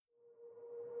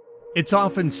It's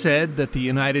often said that the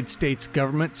United States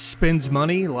government spends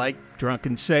money like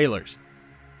drunken sailors.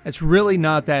 It's really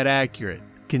not that accurate,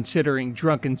 considering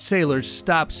drunken sailors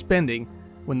stop spending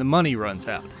when the money runs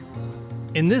out.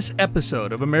 In this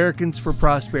episode of Americans for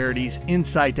Prosperity's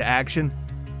Insight to Action,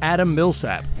 Adam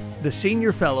Millsap, the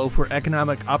Senior Fellow for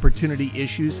Economic Opportunity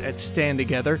Issues at Stand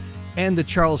Together and the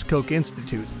Charles Koch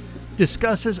Institute,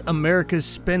 discusses America's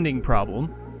spending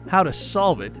problem, how to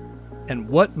solve it, and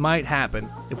what might happen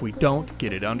if we don't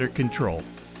get it under control.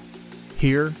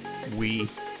 Here we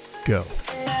go.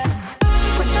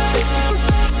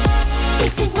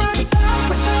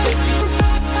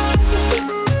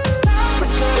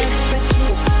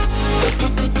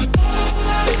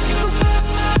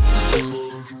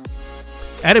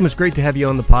 Adam, it's great to have you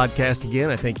on the podcast again.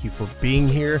 I thank you for being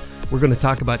here. We're going to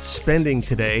talk about spending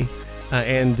today.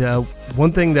 And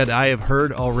one thing that I have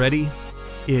heard already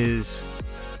is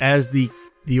as the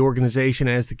organization,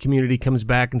 as the community comes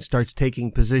back and starts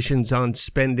taking positions on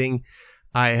spending,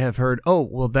 I have heard, oh,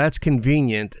 well, that's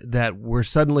convenient that we're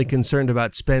suddenly concerned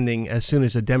about spending as soon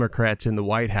as a Democrat's in the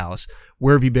White House.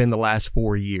 Where have you been the last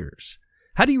 4 years?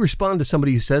 How do you respond to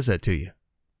somebody who says that to you?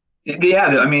 Yeah,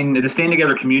 I mean, the Stand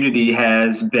Together community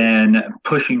has been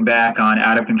pushing back on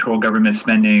out-of-control government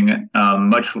spending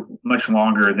much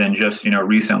longer than just,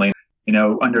 recently.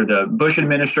 Under the Bush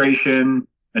administration,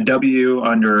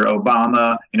 under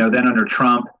Obama, then under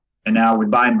Trump, and now with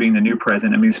Biden being the new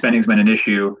president, I mean, spending's been an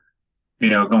issue,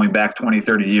 going back 20,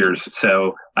 30 years.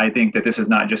 So I think that this is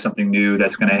not just something new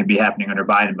that's going to be happening under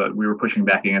Biden, but we were pushing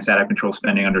back against out-of-control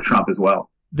spending under Trump as well.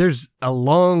 There's a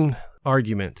long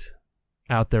argument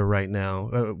out there right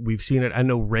now. We've seen it. I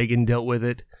know Reagan dealt with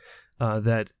it,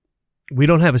 that we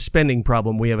don't have a spending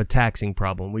problem. We have a taxing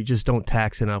problem. We just don't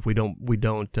tax enough. We don't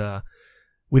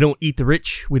eat the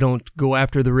rich. We don't go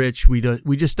after the rich. We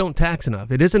just don't tax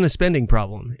enough. It isn't a spending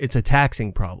problem. It's a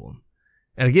taxing problem.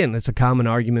 And again, it's a common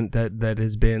argument that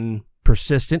has been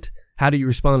persistent. How do you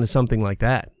respond to something like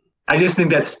that? I just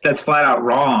think that's flat out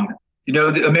wrong.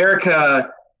 America,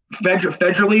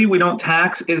 federally, we don't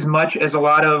tax as much as a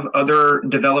lot of other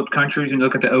developed countries. And you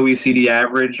look at the OECD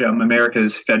average,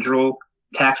 America's federal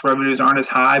tax revenues aren't as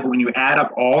high. But when you add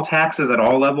up all taxes at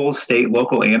all levels, state,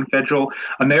 local, and federal,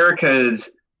 America's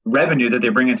revenue that they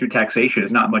bring in through taxation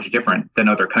is not much different than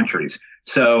other countries.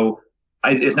 So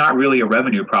it's not really a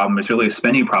revenue problem. It's really a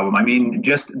spending problem. I mean,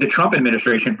 just the Trump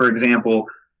administration, for example,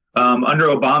 under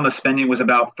Obama, spending was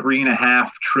about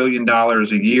 $3.5 trillion a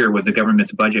year was the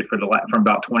government's budget from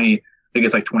about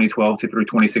 2012 to through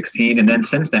 2016. And then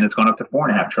since then, it's gone up to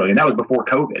 $4.5 trillion. That was before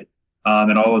COVID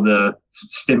and all of the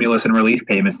stimulus and relief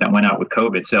payments that went out with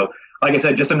COVID. So like I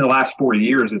said, just in the last 4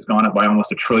 years, it's gone up by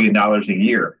almost $1 trillion a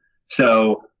year.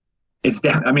 So we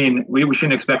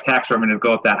shouldn't expect tax revenue to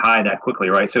go up that high that quickly,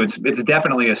 right? So it's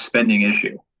definitely a spending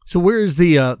issue. So where's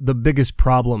the biggest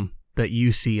problem that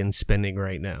you see in spending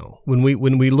right now? When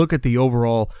we look at the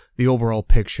overall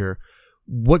picture,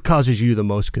 what causes you the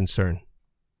most concern?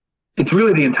 It's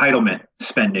really the entitlement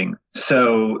spending.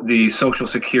 So the Social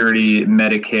Security,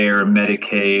 Medicare,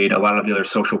 Medicaid, a lot of the other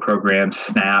social programs,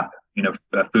 SNAP,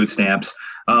 food stamps,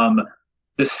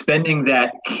 the spending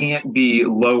that can't be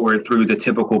lowered through the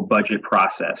typical budget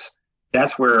process.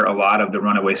 That's where a lot of the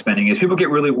runaway spending is. People get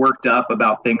really worked up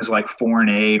about things like foreign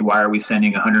aid. Why are we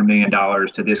sending $100 million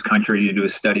to this country to do a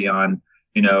study on,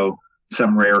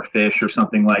 some rare fish or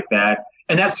something like that?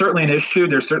 And that's certainly an issue.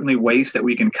 There's certainly ways that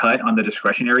we can cut on the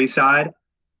discretionary side,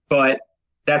 but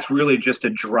that's really just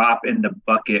a drop in the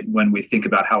bucket when we think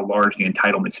about how large the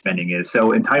entitlement spending is.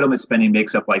 So entitlement spending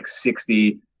makes up like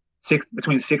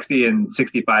between 60 and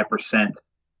 65%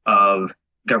 of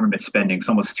government spending.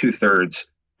 So almost 2/3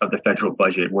 of the federal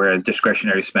budget, whereas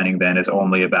discretionary spending then is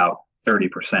only about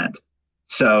 30%.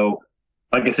 So,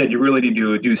 like I said, you really need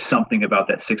to do something about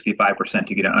that 65%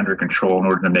 to get it under control in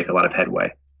order to make a lot of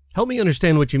headway. Help me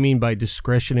understand what you mean by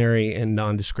discretionary and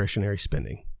non-discretionary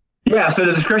spending. Yeah, so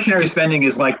the discretionary spending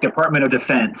is like Department of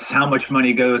Defense, how much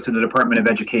money goes to the Department of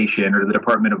Education or the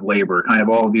Department of Labor, kind of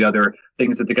all of the other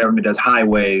things that the government does,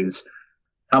 highways,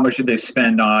 how much should they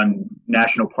spend on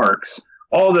national parks?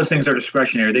 All of those things are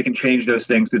discretionary. They can change those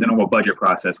things through the normal budget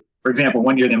process. For example,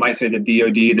 one year they might say that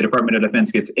DOD, the Department of Defense,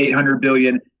 gets $800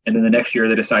 billion, and then the next year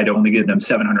they decide to only give them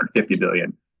 $750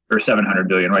 billion or $700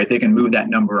 billion, right? They can move that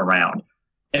number around.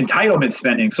 Entitlement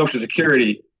spending, Social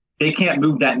Security, they can't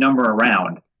move that number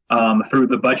around through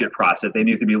the budget process. There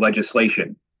needs to be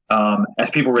legislation. As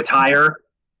people retire,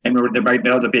 and right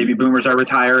now the baby boomers are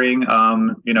retiring,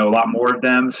 a lot more of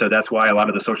them. So that's why a lot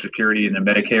of the Social Security and the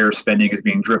Medicare spending is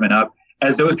being driven up.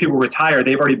 As those people retire,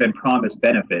 they've already been promised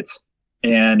benefits,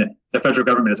 and the federal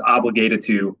government is obligated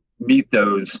to meet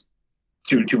those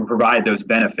to provide those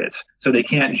benefits. So they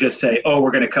can't just say, oh,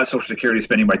 we're going to cut Social Security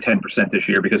spending by 10% this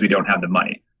year because we don't have the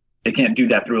money. They can't do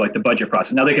that through like the budget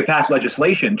process. Now they could pass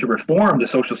legislation to reform the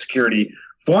Social Security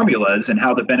formulas and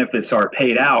how the benefits are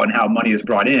paid out and how money is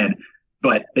brought in,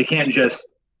 but they can't just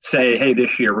say, hey,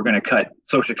 this year we're going to cut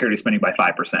Social Security spending by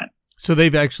 5%. So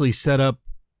they've actually set up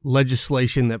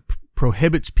legislation that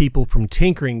prohibits people from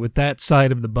tinkering with that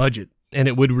side of the budget, and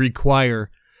it would require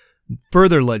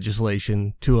further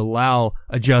legislation to allow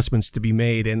adjustments to be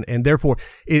made, and therefore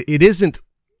it isn't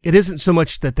so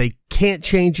much that they can't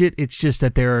change it, it's just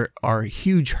that there are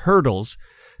huge hurdles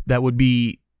that would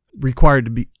be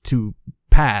required to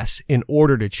pass in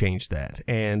order to change that,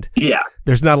 and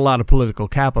there's not a lot of political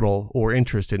capital or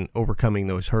interest in overcoming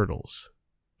those hurdles.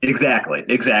 Exactly.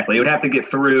 It would have to get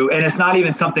through. And it's not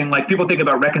even something like people think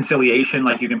about reconciliation,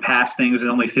 like you can pass things with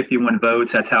only 51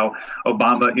 votes. That's how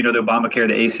Obama, the Obamacare,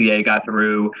 the ACA got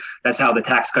through. That's how the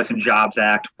Tax Cuts and Jobs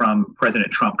Act from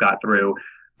President Trump got through.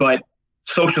 But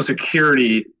Social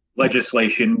Security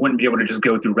legislation wouldn't be able to just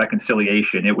go through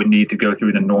reconciliation. It would need to go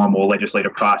through the normal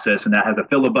legislative process. And that has a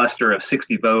filibuster of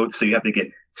 60 votes. So you have to get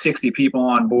 60 people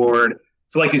on board.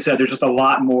 So like you said, there's just a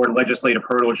lot more legislative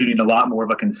hurdles. You need a lot more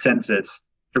of a consensus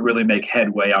to really make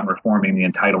headway on reforming the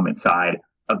entitlement side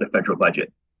of the federal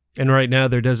budget. And right now,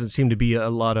 there doesn't seem to be a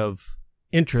lot of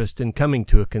interest in coming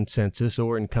to a consensus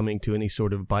or in coming to any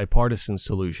sort of bipartisan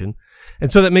solution.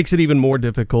 And so that makes it even more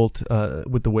difficult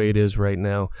with the way it is right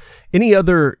now. Any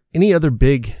other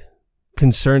big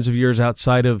concerns of yours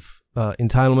outside of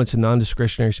entitlements and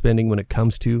non-discretionary spending when it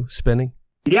comes to spending?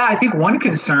 Yeah, I think one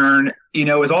concern,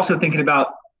 is also thinking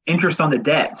about interest on the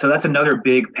debt. So that's another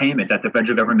big payment that the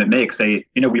federal government makes.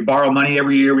 We borrow money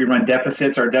every year. We run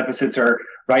deficits. Our deficits are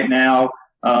right now,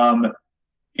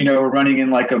 we're running in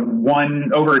like over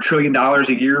 $1 trillion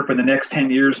a year for the next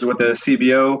 10 years is what the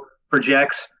CBO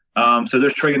projects. So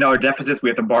there's $1 trillion deficits we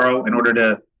have to borrow in order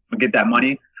to get that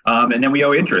money. And then we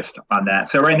owe interest on that.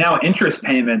 So right now, interest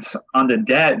payments on the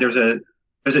debt, there's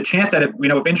a chance that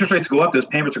if interest rates go up, those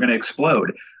payments are going to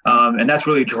explode. And that's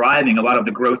really driving a lot of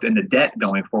the growth in the debt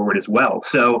going forward as well.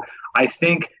 So I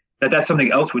think that's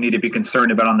something else we need to be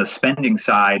concerned about on the spending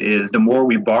side is the more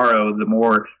we borrow,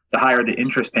 the higher the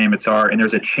interest payments are. And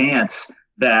there's a chance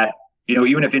that,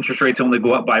 even if interest rates only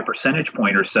go up by a percentage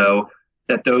point or so,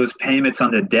 that those payments on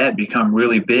the debt become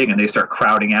really big and they start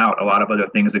crowding out a lot of other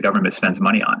things the government spends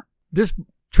money on. This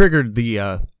triggered the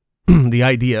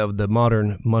idea of the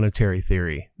modern monetary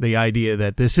theory, the idea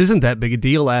that this isn't that big a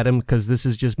deal, Adam, because this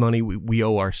is just money we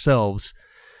owe ourselves.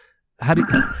 How do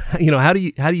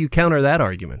you counter that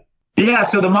argument? Yeah,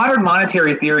 so the modern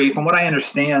monetary theory, from what I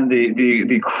understand,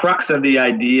 the crux of the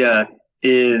idea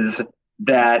is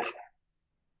that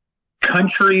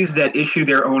countries that issue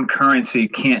their own currency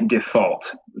can't default.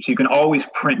 So you can always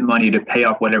print money to pay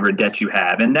off whatever debt you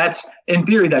have. And that's, in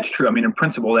theory, that's true. I mean, in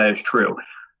principle, that is true.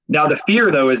 Now, the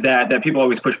fear, though, is that people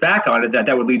always push back on is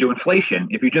that would lead to inflation.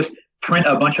 If you just print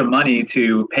a bunch of money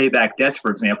to pay back debts,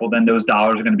 for example, then those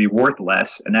dollars are going to be worth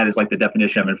less. And that is like the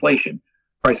definition of inflation.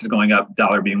 Prices going up,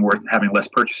 dollar being worth having less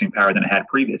purchasing power than it had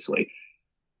previously.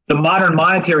 The modern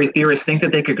monetary theorists think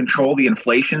that they could control the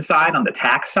inflation side on the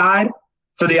tax side.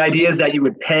 So the idea is that you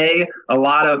would print a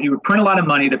lot of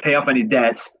money to pay off any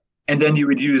debts, and then you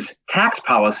would use tax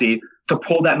policy to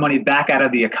pull that money back out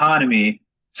of the economy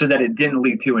so that it didn't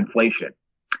lead to inflation.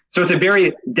 So it's a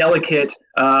very delicate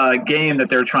game that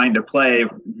they're trying to play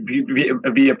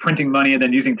via printing money and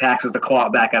then using taxes to claw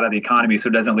it back out of the economy so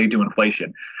it doesn't lead to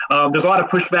inflation. There's a lot of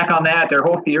pushback on that. Their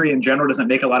whole theory in general doesn't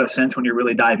make a lot of sense when you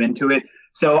really dive into it.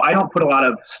 So I don't put a lot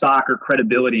of stock or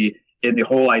credibility in the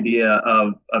whole idea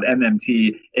of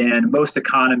MMT, and most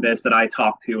economists that I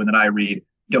talk to and that I read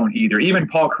don't either. Even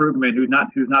Paul Krugman,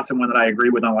 who's not someone that I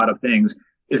agree with on a lot of things,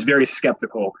 is very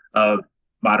skeptical of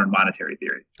modern monetary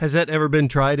theory. Has that ever been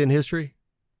tried in history?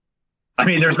 I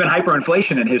mean, there's been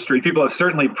hyperinflation in history. People have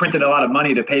certainly printed a lot of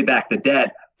money to pay back the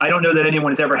debt. I don't know that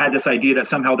anyone has ever had this idea that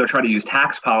somehow they're trying to use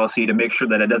tax policy to make sure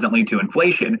that it doesn't lead to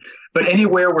inflation. But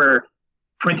anywhere where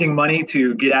printing money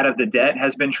to get out of the debt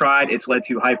has been tried, it's led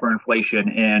to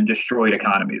hyperinflation and destroyed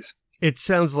economies. It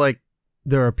sounds like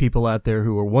there are people out there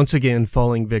who are once again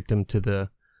falling victim to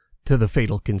the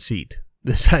fatal conceit.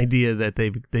 This idea that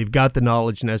they've got the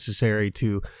knowledge necessary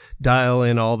to dial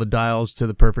in all the dials to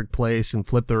the perfect place and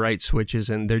flip the right switches,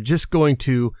 and they're just going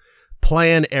to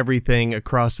plan everything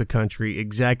across the country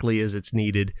exactly as it's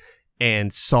needed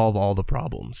and solve all the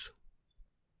problems.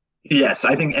 Yes,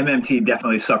 I think MMT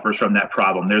definitely suffers from that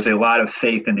problem. There's a lot of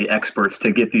faith in the experts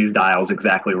to get these dials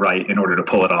exactly right in order to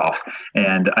pull it off.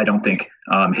 And I don't think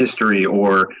history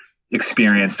or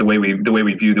experience, the way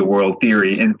we view the world,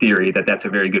 in theory, that's a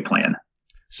very good plan.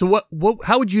 So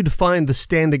how would you define the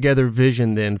Stand Together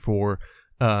vision then for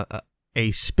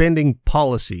a spending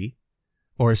policy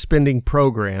or a spending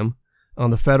program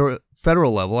on the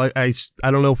federal level? I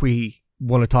don't know if we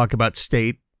want to talk about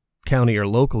state, county, or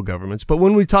local governments, but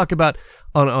when we talk about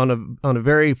on a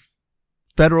very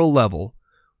federal level,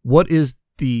 what is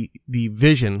the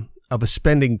vision of a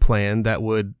spending plan that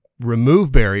would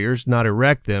remove barriers, not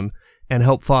erect them, and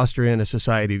help foster in a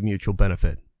society of mutual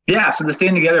benefit? Yeah, so the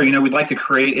Stand Together, we'd like to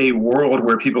create a world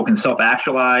where people can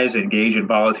self-actualize, engage in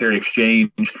voluntary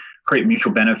exchange, create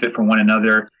mutual benefit for one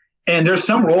another. And there's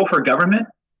some role for government,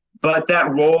 but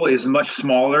that role is much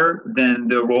smaller than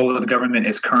the role that the government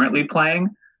is currently playing.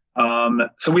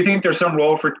 So we think there's some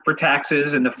role for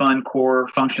taxes and to fund core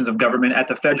functions of government. At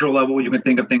the federal level, you can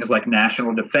think of things like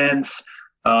national defense,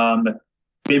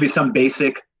 maybe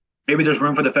there's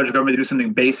room for the federal government to do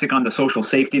something basic on the social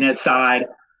safety net side.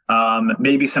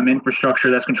 Maybe some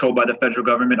infrastructure that's controlled by the federal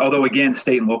government, although again,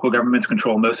 state and local governments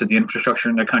control most of the infrastructure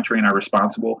in the country and are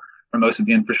responsible for most of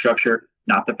the infrastructure,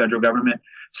 not the federal government.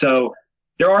 So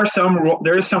there is some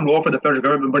role for the federal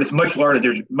government, but it's much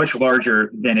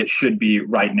larger than it should be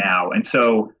right now. And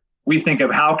so we think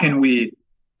of how can we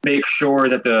make sure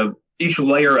that each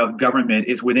layer of government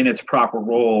is within its proper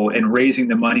role and raising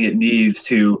the money it needs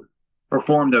to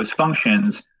perform those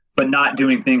functions, but not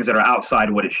doing things that are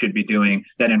outside what it should be doing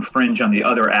that infringe on the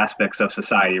other aspects of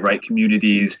society, right?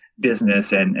 Communities,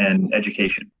 business, and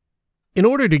education. In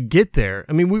order to get there,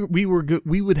 I mean, we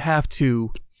would have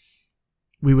to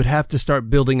start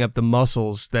building up the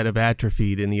muscles that have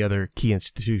atrophied in the other key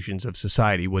institutions of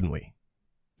society, wouldn't we?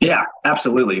 Yeah,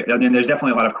 absolutely. I mean, there's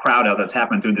definitely a lot of crowd out that's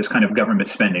happened through this kind of government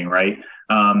spending, right?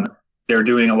 They're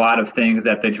doing a lot of things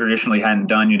that they traditionally hadn't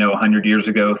done, 100 years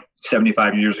ago,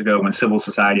 75 years ago, when civil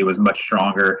society was much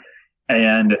stronger.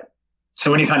 And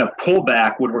so any kind of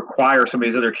pullback would require some of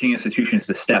these other key institutions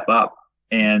to step up.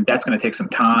 And that's going to take some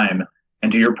time.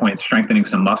 And to your point, strengthening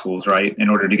some muscles, right, in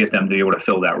order to get them to be able to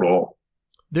fill that role.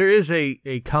 There is a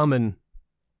common,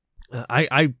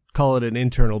 I call it an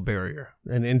internal barrier.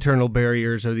 And internal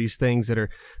barriers are these things that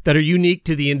are unique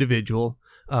to the individual.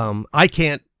 I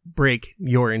can't break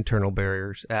your internal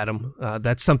barriers, Adam.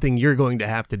 That's something you're going to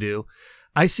have to do.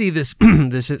 I see this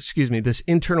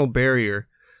internal barrier,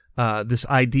 this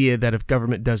idea that if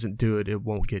government doesn't do it, it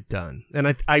won't get done.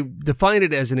 And I define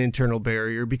it as an internal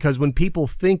barrier because when people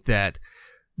think that,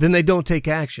 then they don't take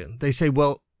action. They say,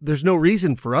 well, there's no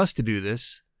reason for us to do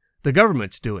this. The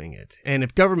government's doing it. And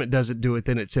if government doesn't do it,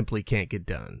 then it simply can't get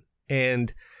done.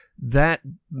 And that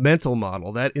mental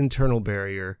model, that internal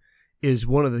barrier, is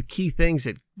one of the key things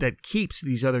that keeps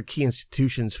these other key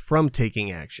institutions from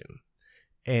taking action.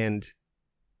 And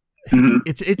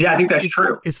it's I think that's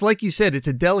true. It's like you said, it's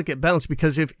a delicate balance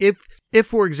because if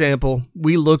for example,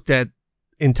 we looked at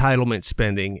entitlement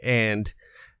spending, and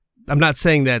I'm not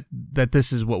saying that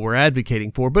this is what we're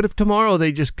advocating for, but if tomorrow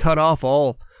they just cut off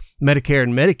all Medicare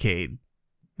and Medicaid,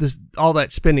 all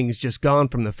that spending is just gone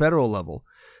from the federal level.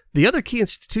 The other key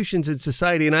institutions in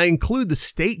society, and I include the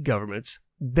state governments,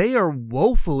 they are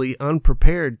woefully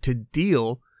unprepared to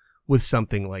deal with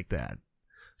something like that.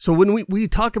 So when we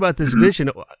talk about this vision,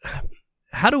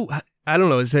 I don't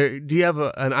know, do you have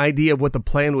an idea of what the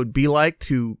plan would be like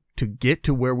to get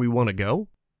to where we want to go?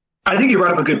 I think you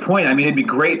brought up a good point. I mean, it'd be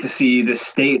great to see the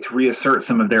states reassert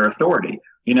some of their authority.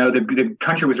 The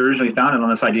country was originally founded on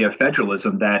this idea of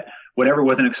federalism, that whatever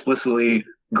wasn't explicitly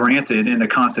granted in the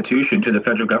Constitution to the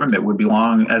federal government would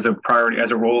belong as a priority,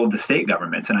 as a role of the state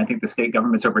governments. And I think the state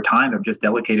governments over time have just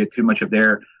delegated too much of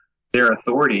their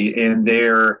authority and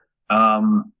their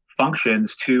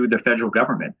functions to the federal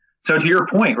government. So to your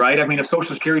point, right? I mean, if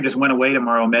Social Security just went away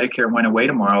tomorrow, Medicare went away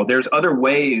tomorrow, there's other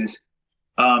ways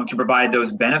to provide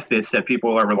those benefits that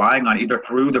people are relying on, either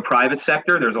through the private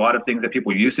sector. There's a lot of things that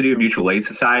people used to do, mutual aid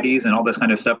societies and all this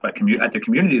kind of stuff at the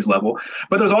communities level.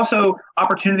 But there's also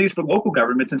opportunities for local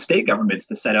governments and state governments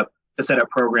to set up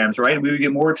programs, right? And we would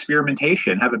get more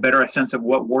experimentation, have a better sense of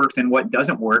what works and what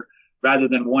doesn't work, rather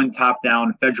than one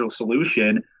top-down federal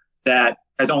solution that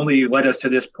has only led us to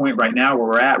this point right now where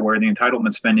we're at, where the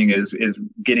entitlement spending is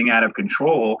getting out of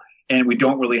control, and we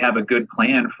don't really have a good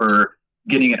plan for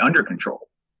getting it under control.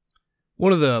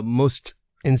 One of the most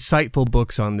insightful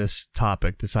books on this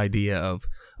topic, this idea of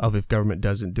if government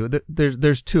doesn't do it,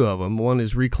 there's two of them. One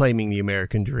is Reclaiming the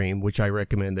American Dream, which I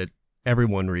recommend that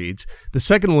everyone reads. The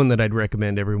second one that I'd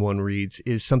recommend everyone reads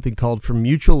is something called From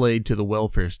Mutual Aid to the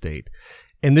Welfare State.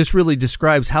 And this really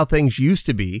describes how things used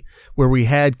to be, where we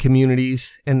had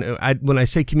communities. And when I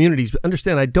say communities,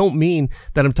 understand, I don't mean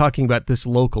that I'm talking about this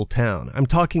local town. I'm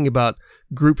talking about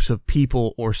groups of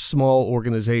people or small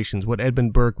organizations, what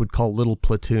Edmund Burke would call little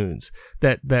platoons,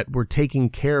 that were taking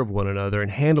care of one another and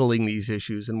handling these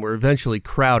issues, and were eventually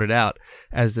crowded out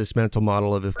as this mental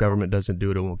model of if government doesn't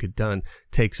do it, it won't get done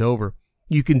takes over.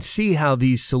 You can see how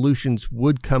these solutions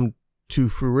would come to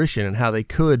fruition and how they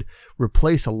could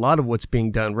replace a lot of what's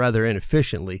being done rather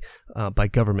inefficiently by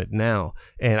government now.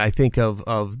 And I think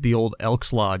of the old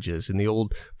Elks Lodges and the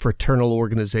old fraternal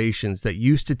organizations that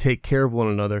used to take care of one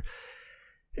another.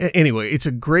 Anyway, it's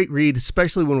a great read,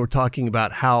 especially when we're talking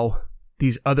about how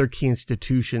these other key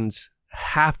institutions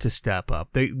have to step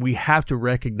up. We have to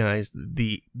recognize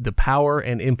the power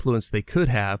and influence they could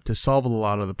have to solve a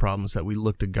lot of the problems that we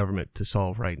look to government to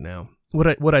solve right now.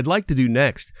 What I'd like to do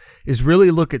next is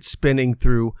really look at spending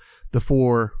through the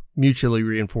 4 mutually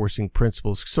reinforcing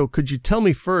principles. So could you tell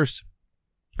me first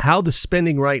how the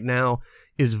spending right now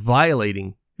is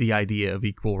violating the idea of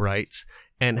equal rights,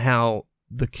 and how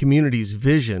the community's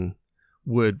vision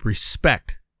would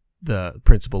respect the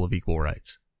principle of equal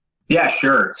rights? Yeah,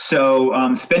 sure. So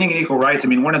spending and equal rights, I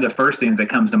mean, one of the first things that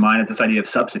comes to mind is this idea of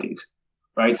subsidies,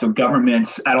 right? So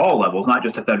governments at all levels, not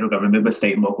just the federal government, but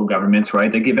state and local governments,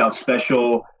 right? They give out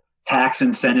special tax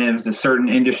incentives to certain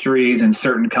industries and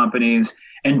certain companies.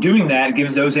 And doing that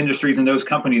gives those industries and those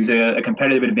companies a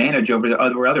competitive advantage over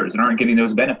others that aren't getting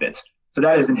those benefits. So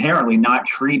that is inherently not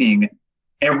treating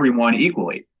everyone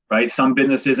equally, right? Some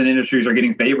businesses and industries are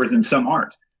getting favors and some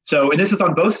aren't. So, and this is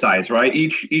on both sides, right?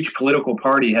 Each political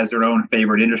party has their own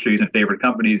favorite industries and favorite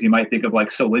companies. You might think of like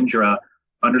Solyndra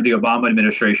under the Obama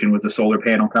administration, was a solar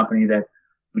panel company that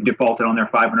defaulted on their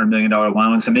 $500 million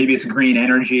loan. So maybe it's green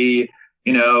energy,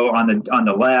 on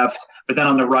the left, but then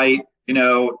on the right,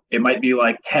 it might be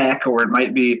like tech, or it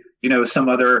might be,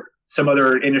 some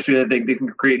other industry that they can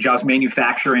create jobs.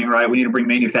 Manufacturing, right? We need to bring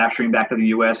manufacturing back to the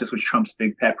U.S. This was Trump's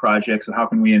big pet project. So how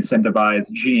can we incentivize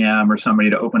GM or somebody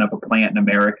to open up a plant in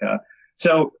America?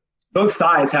 So both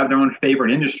sides have their own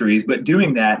favorite industries, but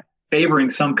doing that, favoring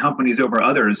some companies over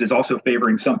others, is also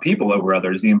favoring some people over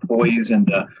others, the employees and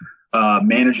the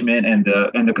management and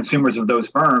the consumers of those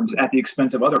firms, at the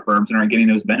expense of other firms, and aren't getting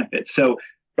those benefits. So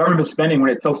government spending,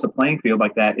 when it tilts the playing field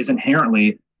like that, is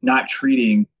inherently not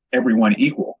treating everyone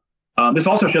equal. This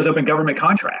also shows up in government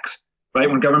contracts, right?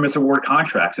 When governments award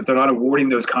contracts, if they're not awarding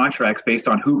those contracts based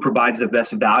on who provides the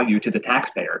best value to the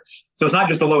taxpayer. So it's not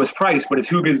just the lowest price, but it's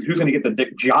who's going to get the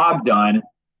job done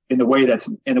in the way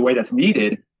that's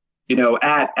needed,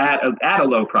 at a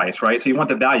low price, right? So you want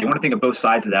the value. You want to think of both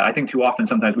sides of that. I think too often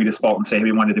sometimes we default and say, hey,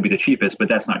 we want it to be the cheapest, but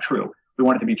that's not true. We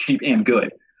want it to be cheap and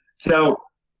good. So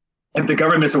if the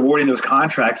government's awarding those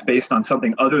contracts based on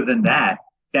something other than that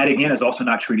again is also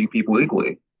not treating people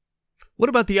equally. What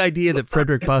about the idea that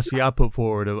Frederick Bastiat put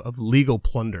forward of legal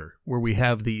plunder, where we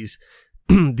have these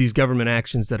these government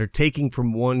actions that are taking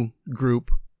from one group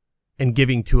and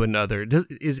giving to another?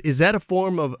 Is that a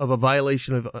form of a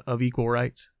violation of equal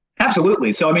rights?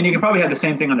 Absolutely. So, I mean, you can probably have the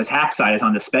same thing on the tax side as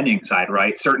on the spending side,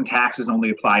 right? Certain taxes only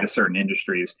apply to certain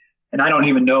industries. And I don't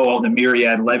even know all the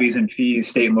myriad levies and fees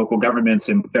state and local governments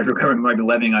and federal government might be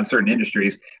levying on certain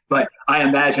industries. But I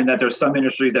imagine that there's some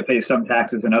industries that pay some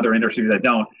taxes and other industries that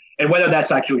don't. And whether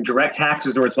that's actually direct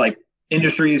taxes or it's like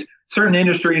certain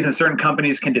industries and certain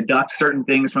companies can deduct certain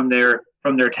things from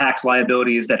their tax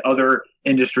liabilities that other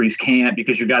industries can't,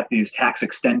 because you got these tax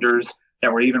extenders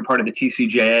that were even part of the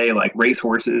TCJA, like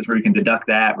racehorses, where you can deduct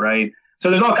that, right? So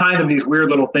there's all kinds of these weird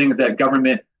little things that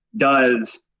government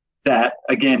does that,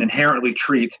 again, inherently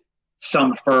treat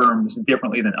some firms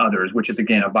differently than others, which is,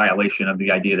 again, a violation of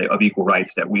the idea of equal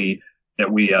rights that we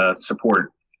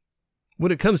support.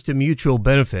 When it comes to mutual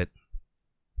benefit,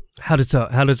 how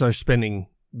does our spending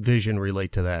vision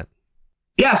relate to that?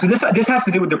 Yeah, so this has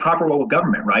to do with the proper role of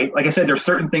government, right? Like I said, there's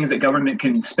certain things that government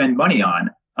can spend money on.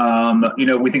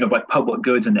 We think of like public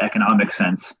goods in the economic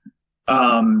sense.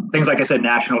 Things like I said,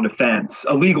 national defense,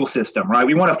 a legal system, right?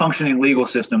 We want a functioning legal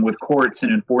system with courts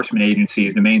and enforcement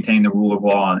agencies to maintain the rule of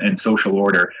law and social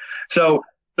order. So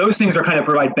those things are kind of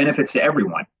provide benefits to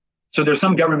everyone. So there's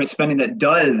some government spending that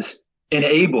does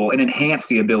enable and enhance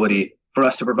the ability for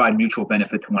us to provide mutual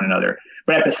benefit to one another.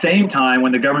 But at the same time,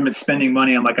 when the government's spending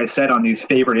money on, like I said, on these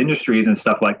favorite industries and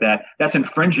stuff like that, that's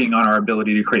infringing on our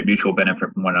ability to create mutual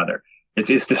benefit from one another.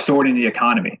 It's distorting the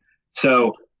economy.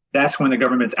 So that's when the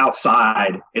government's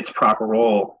outside its proper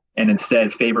role and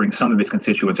instead favoring some of its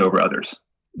constituents over others.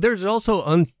 There's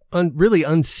also really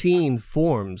unseen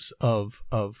forms of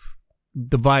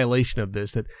the violation of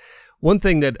this. That one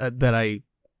thing that I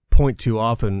point to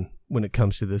often when it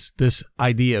comes to this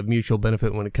idea of mutual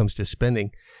benefit when it comes to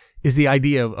spending is the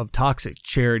idea of toxic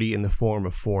charity in the form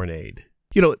of foreign aid.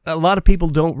 A lot of people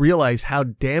don't realize how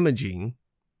damaging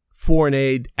foreign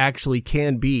aid actually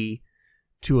can be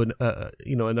to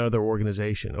another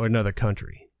organization or another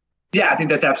country. Yeah, I think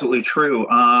that's absolutely true.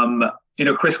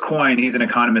 Chris Coyne, he's an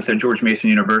economist at George Mason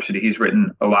University. He's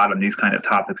written a lot on these kind of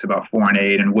topics about foreign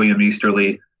aid. And William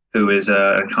Easterly, who is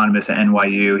an economist at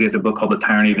NYU, he has a book called The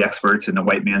Tyranny of Experts and the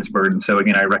White Man's Burden. So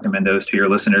again, I recommend those to your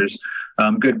listeners.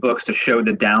 Good books to show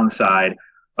the downside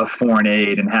of foreign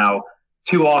aid and how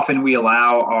too often we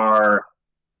allow our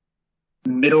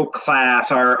middle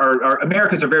class, our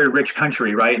America's a very rich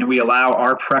country, right? And we allow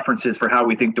our preferences for how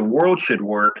we think the world should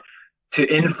work to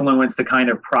influence the kind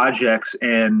of projects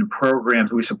and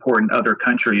programs we support in other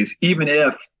countries, even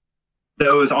if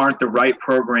those aren't the right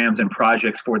programs and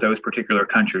projects for those particular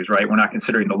countries, right? We're not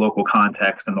considering the local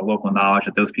context and the local knowledge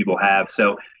that those people have.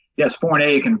 So yes, foreign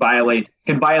aid can violate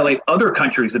other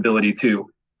countries' ability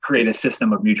to create a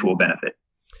system of mutual benefit.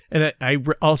 And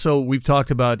we've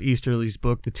talked about Easterly's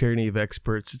book, The Tyranny of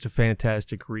Experts. It's a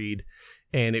fantastic read.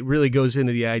 And it really goes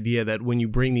into the idea that when you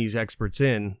bring these experts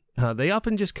in, they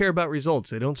often just care about results.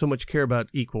 They don't so much care about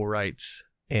equal rights.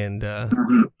 And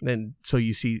and so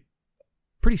you see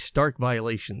pretty stark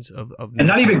violations of and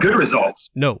not even good results.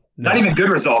 No. Not even good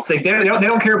results. They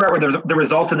don't care about the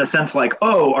results in the sense like,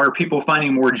 oh, are people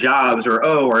finding more jobs, or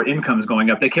oh, are incomes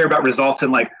going up? They care about results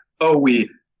in like, oh, we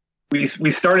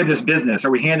started this business,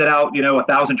 or we handed out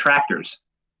 1,000 tractors,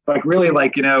 like really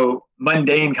like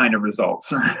mundane kind of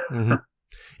results. Mm-hmm.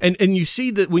 And you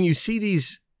see that when you see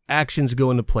these actions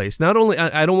go into place, not only,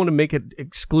 I don't want to make it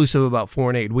exclusive about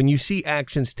foreign aid, when you see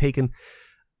actions taken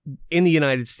in the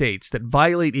United States that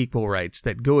violate equal rights,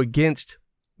 that go against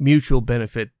mutual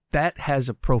benefit, that has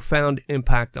a profound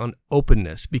impact on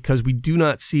openness, because we do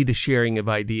not see the sharing of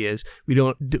ideas. We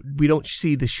don't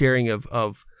see the sharing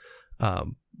of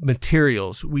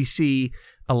materials. We see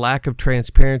a lack of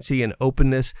transparency and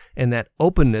openness, and that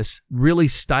openness really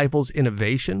stifles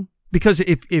innovation. Because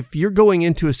if you're going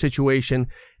into a situation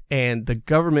and the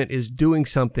government is doing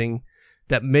something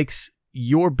that makes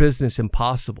your business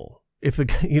impossible, if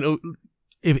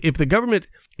the government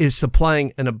is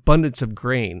supplying an abundance of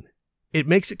grain, it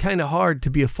makes it kind of hard to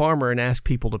be a farmer and ask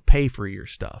people to pay for your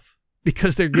stuff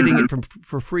because they're getting it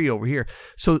for free over here.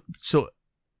 So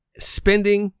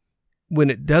spending, when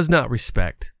it does not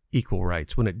respect equal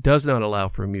rights, when it does not allow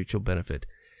for a mutual benefit,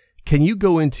 can you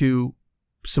go into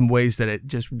some ways that it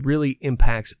just really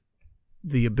impacts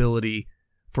the ability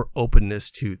for openness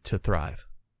to thrive?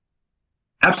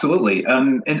 Absolutely.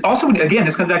 And also, again,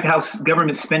 this comes back to how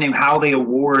government spending, how they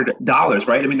award dollars,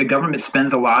 right? I mean, the government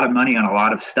spends a lot of money on a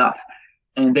lot of stuff,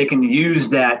 and they can use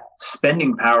that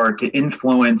spending power to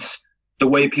influence the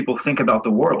way people think about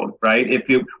the world, right?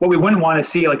 What we wouldn't want to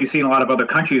see, like you see in a lot of other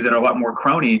countries that are a lot more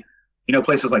crony,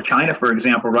 places like China, for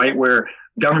example, right, where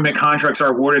government contracts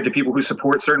are awarded to people who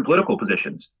support certain political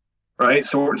positions, right?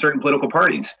 So certain political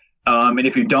parties. And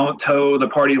if you don't toe the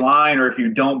party line, or if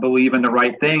you don't believe in the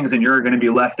right things, then you're going to be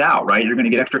left out, right? You're going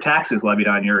to get extra taxes levied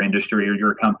on your industry or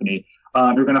your company.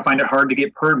 You're going to find it hard to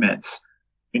get permits.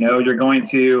 You're going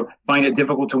to find it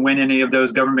difficult to win any of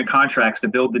those government contracts to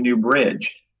build the new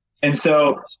bridge. And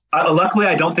so luckily,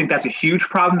 I don't think that's a huge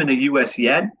problem in the U.S.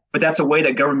 yet, but that's a way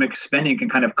that government spending can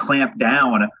kind of clamp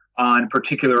down on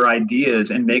particular ideas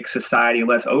and make society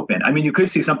less open. I mean, you could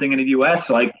see something in the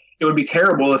U.S. like, it would be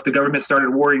terrible if the government started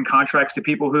awarding contracts to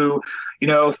people who,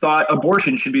 thought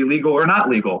abortion should be legal or not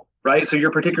legal, right? So your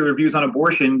particular views on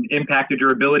abortion impacted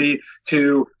your ability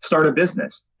to start a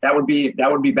business. That would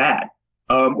be bad.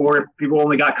 Or if people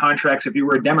only got contracts if you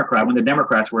were a Democrat when the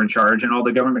Democrats were in charge, and all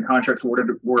the government contracts were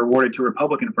awarded to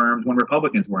Republican firms when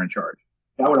Republicans were in charge.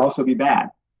 That would also be bad.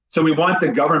 So we want the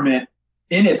government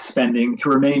in its spending to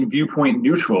remain viewpoint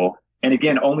neutral, and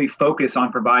again, only focus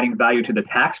on providing value to the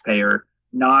taxpayer,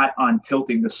 not on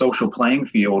tilting the social playing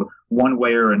field one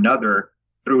way or another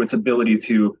through its ability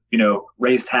to,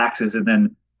 raise taxes and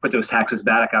then put those taxes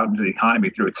back out into the economy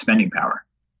through its spending power.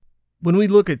 When we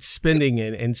look at spending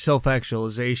and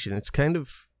self-actualization, it's kind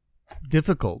of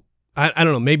difficult. I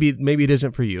don't know. Maybe it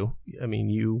isn't for you. I mean,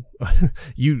 you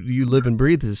live and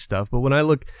breathe this stuff. But when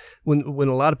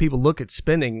a lot of people look at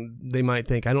spending, they might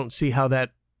think, I don't see how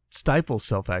that stifles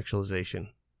self-actualization.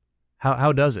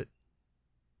 How does it?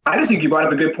 I just think you brought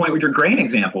up a good point with your grain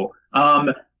example.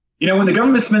 When the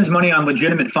government spends money on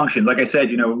legitimate functions, like I said,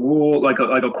 rule like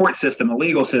a court system, a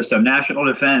legal system, national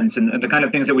defense, and the kind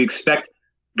of things that we expect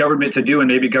government to do,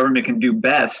 and maybe government can do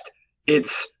best,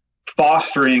 it's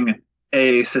fostering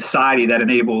a society that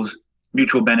enables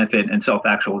mutual benefit and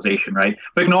self-actualization, right?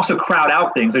 But it can also crowd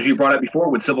out things, as you brought up before,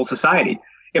 with civil society.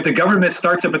 If the government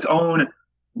starts up its own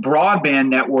broadband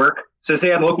network, so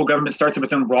say a local government starts up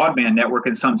its own broadband network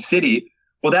in some city,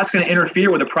 well, that's going to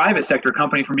interfere with a private sector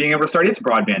company from being able to start its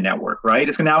broadband network, right?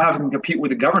 It's going to now have to compete with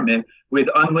the government with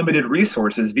unlimited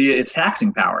resources via its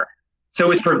taxing power. So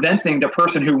it's preventing the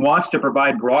person who wants to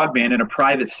provide broadband in a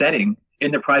private setting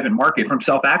in the private market from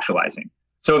self-actualizing.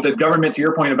 So if the government, to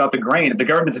your point about the grain, if the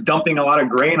government's dumping a lot of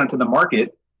grain onto the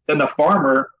market, then the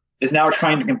farmer is now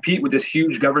trying to compete with this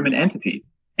huge government entity.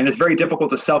 And it's very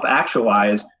difficult to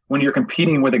self-actualize when you're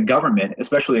competing with a government,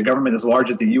 especially a government as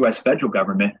large as the U.S. federal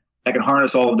government, that can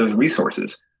harness all of those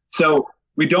resources. So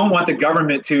we don't want the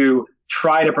government to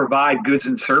try to provide goods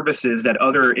and services that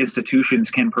other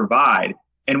institutions can provide.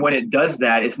 And when it does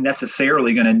that, it's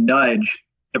necessarily going to nudge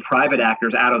the private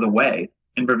actors out of the way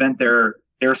and prevent their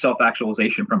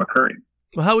self-actualization from occurring.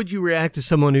 Well, how would you react to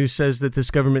someone who says that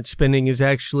this government spending is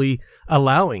actually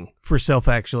allowing for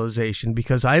self-actualization?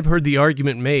 Because I've heard the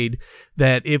argument made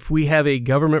that if we have a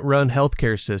government-run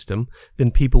healthcare system,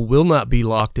 then people will not be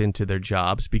locked into their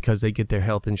jobs because they get their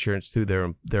health insurance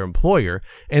through their employer,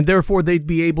 and therefore they'd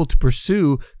be able to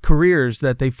pursue careers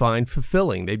that they find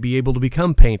fulfilling. They'd be able to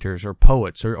become painters or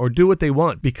poets or do what they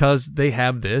want because they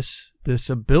have this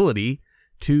ability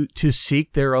to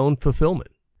seek their own fulfillment.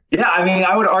 Yeah, I mean,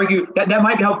 I would argue that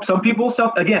might help some people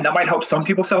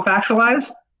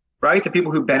self-actualize, right? The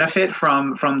people who benefit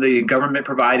from the government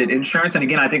provided insurance. And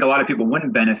again, I think a lot of people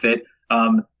wouldn't benefit,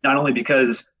 mainly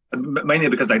because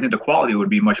I think the quality would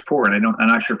be much poorer. And I'm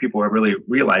not sure people have really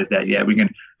realized that yet. We can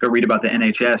go read about the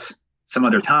NHS some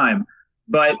other time.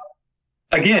 But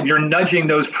again, you're nudging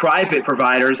those private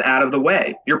providers out of the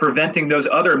way. You're preventing those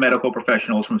other medical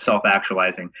professionals from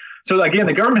self-actualizing. So again,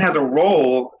 the government has a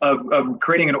role of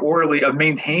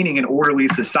maintaining an orderly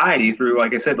society through,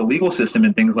 like I said, the legal system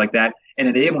and things like that, and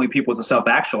enabling people to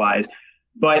self-actualize.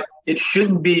 But it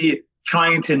shouldn't be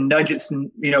trying to nudge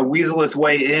weasel its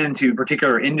way into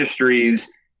particular industries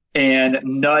and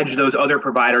nudge those other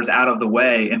providers out of the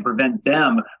way and prevent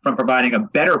them from providing a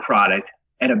better product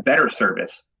and a better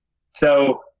service.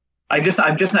 So I'm just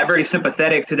not very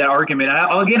sympathetic to that argument.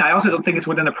 And I also don't think it's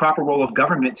within the proper role of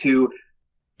government to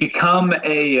become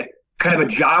a kind of a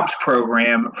jobs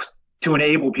program to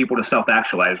enable people to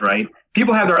self-actualize, right?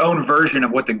 People have their own version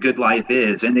of what the good life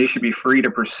is, and they should be free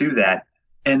to pursue that.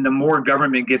 And the more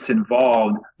government gets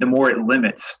involved, the more it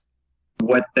limits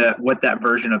what that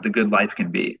version of the good life can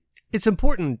be. It's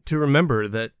important to remember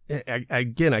that,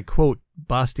 again, I quote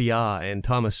Bastiat and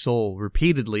Thomas Sowell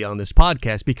repeatedly on this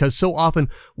podcast because so often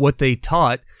what they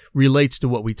taught relates to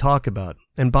what we talk about.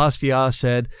 And Bastiat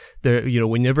said,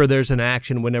 whenever there's an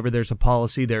action, whenever there's a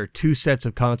policy, there are two sets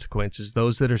of consequences,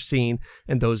 those that are seen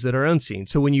and those that are unseen.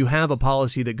 So when you have a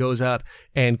policy that goes out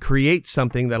and creates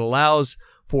something that allows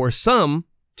for some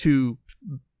to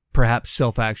perhaps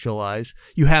self-actualize,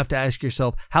 you have to ask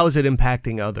yourself, how is it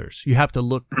impacting others? You have to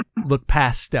look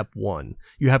past step one.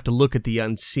 You have to look at the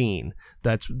unseen.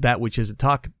 That's that which isn't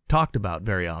talked about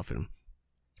very often.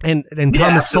 And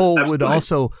Thomas Sowell would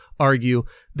also argue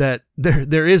that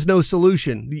there is no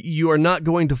solution. You are not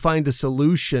going to find a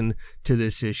solution to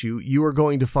this issue. You are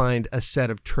going to find a set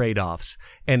of trade-offs.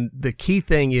 And the key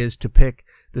thing is to pick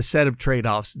the set of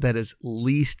trade-offs that is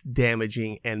least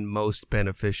damaging and most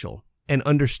beneficial. And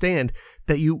understand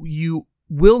that you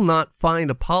will not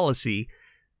find a policy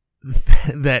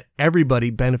that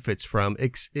everybody benefits from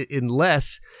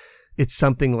unless it's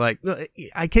something like,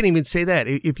 I can't even say that.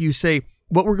 If you say,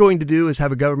 what we're going to do is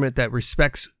have a government that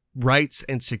respects rights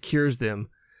and secures them,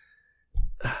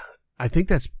 I think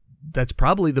that's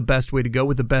probably the best way to go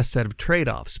with the best set of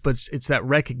trade-offs. But it's that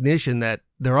recognition that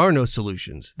there are no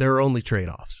solutions. There are only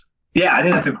trade-offs. Yeah, I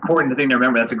think that's an important thing to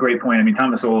remember. That's a great point. I mean,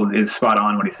 Thomas Sowell is spot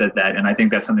on when he said that, and I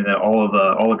think that's something that all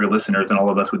of your listeners and all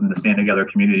of us within the Stand Together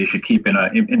community should keep in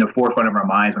the forefront of our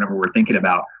minds whenever we're thinking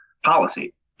about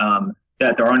policy.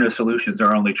 That there are no solutions, there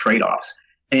are only trade-offs.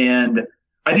 And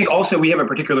I think also we have a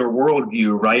particular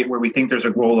worldview, right, where we think there's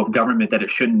a role of government that it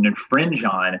shouldn't infringe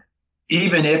on,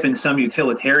 even if in some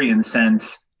utilitarian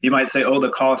sense you might say, oh, the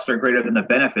costs are greater than the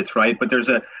benefits, right? But there's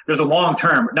a long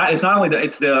term. It's not only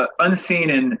it's the seen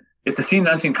and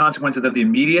unseen consequences of the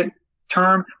immediate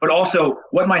term, but also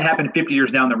what might happen 50 years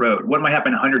down the road, what might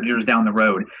happen 100 years down the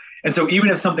road. And so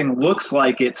even if something looks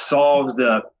like it solves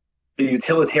the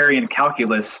utilitarian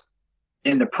calculus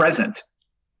in the present,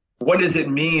 what does it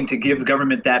mean to give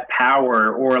government that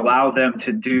power or allow them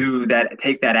to do that,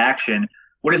 take that action?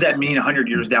 What does that mean 100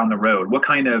 years down the road? What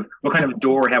kind of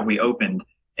door have we opened?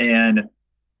 And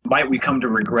might we come to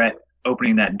regret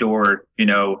opening that door,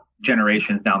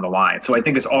 generations down the line. So I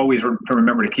think it's always to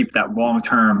remember to keep that long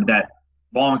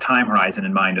time horizon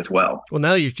in mind as well. Well,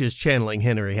 now you're just channeling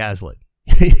Henry Hazlitt.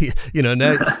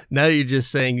 Now you're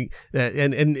just saying that,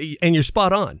 and you're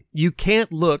spot on. You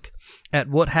can't look at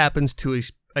what happens to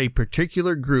a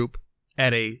particular group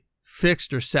at a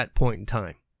fixed or set point in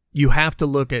time. You have to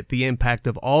look at the impact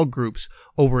of all groups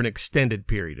over an extended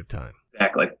period of time.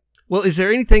 Exactly. Well, is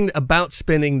there anything about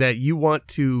spending that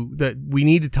that we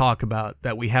need to talk about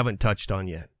that we haven't touched on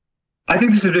yet? I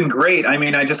think this has been great. I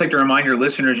mean, I'd just like to remind your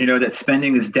listeners, that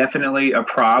spending is definitely a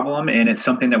problem, and it's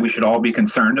something that we should all be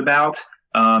concerned about.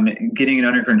 Getting it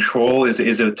under control is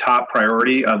a top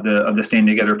priority of the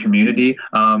Standing Together community.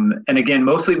 And again,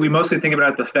 we mostly think about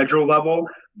it at the federal level,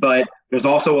 but there's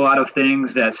also a lot of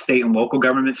things that state and local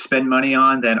governments spend money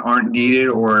on that aren't needed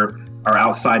or are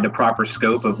outside the proper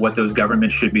scope of what those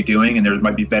governments should be doing. And there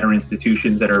might be better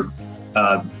institutions that are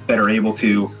better able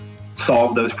to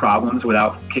solve those problems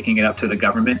without kicking it up to the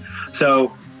government.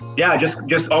 So yeah,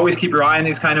 just always keep your eye on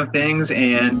these kind of things.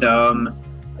 And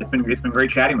it's been great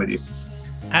chatting with you.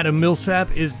 Adam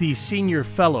Millsap is the Senior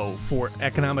Fellow for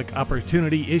Economic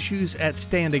Opportunity Issues at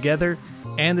Stand Together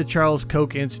and the Charles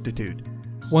Koch Institute.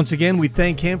 Once again, we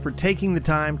thank him for taking the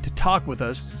time to talk with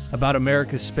us about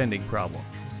America's spending problem.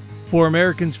 For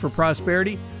Americans for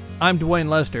Prosperity, I'm Dwayne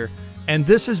Lester, and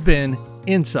this has been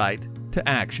Insight to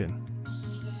Action.